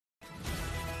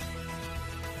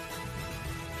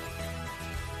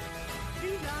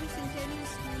Centennial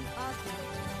School, Agra,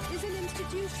 is an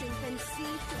institution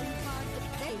conceived to impart the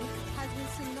faith has been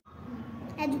synonymous.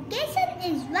 Education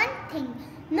is one thing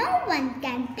no one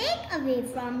can take away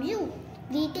from you.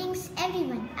 Greetings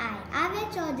everyone, I Avya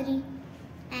Chaudhary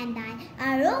and I,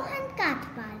 Arohan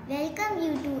Katpal, welcome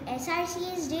you to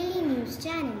SRCS Daily News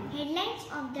channel. Headlines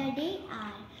of the day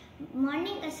are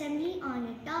Morning Assembly on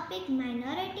a topic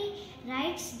Minority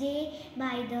Rights Day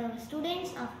by the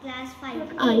students of class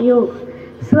 5A. आयोग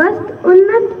स्वस्थ,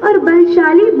 उन्नत और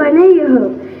बलशाली बने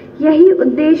यही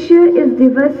उद्देश्य इस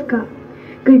दिवस का.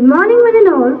 Good morning one and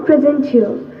all present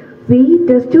here. We,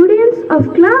 the students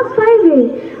of class 5A,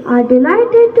 are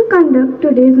delighted to conduct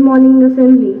today's morning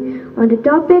assembly on the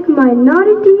topic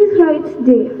Minorities Rights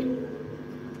Day.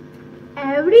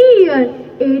 Every year,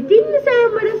 18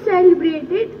 December is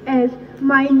celebrated as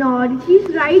Minorities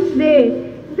Rights Day.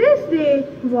 This day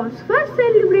was first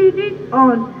celebrated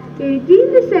on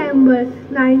 18 December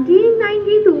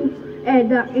 1992 at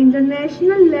the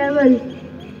international level.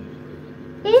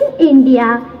 In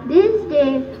India, this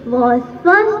day was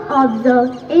first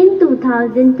observed in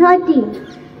 2013.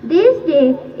 This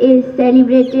day is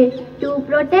celebrated to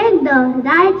protect the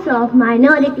rights of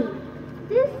minorities.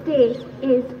 This day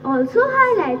also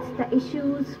highlights the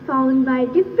issues found by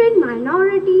different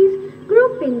minorities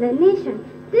grouped in the nation.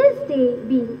 This day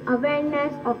being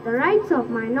awareness of the rights of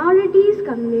minorities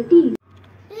communities.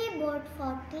 Pre-board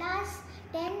for class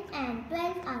 10 and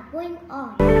 12 are going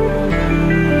on.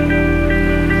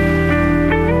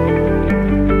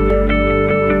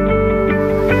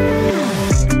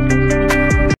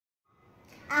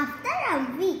 After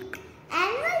a week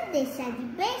annual day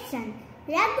celebration,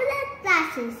 regular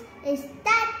classes is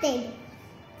started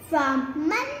from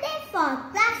Monday for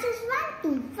classes 1 to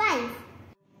 5.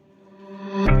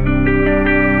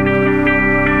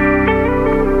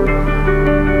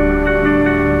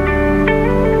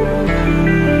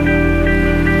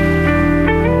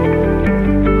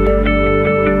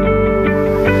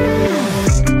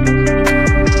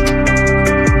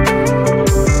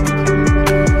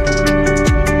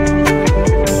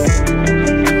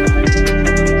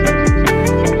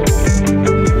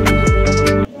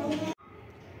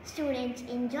 Students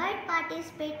enjoyed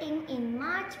participating in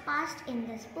March past in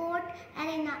the sport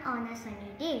arena on a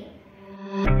sunny day.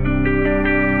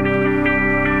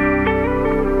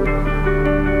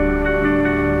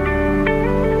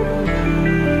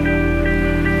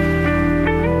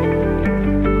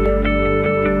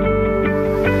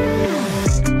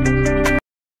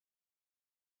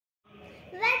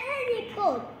 Weather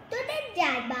report. Today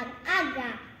Jarbagh,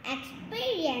 Agra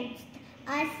experienced a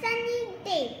sunny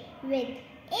day with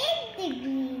 8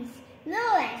 degrees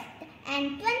lowest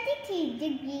and 23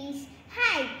 degrees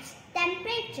highest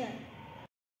temperature.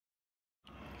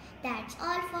 That's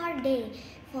all for today.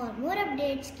 For more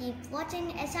updates, keep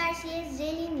watching SRCS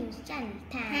Daily News channel.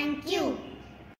 Thank you.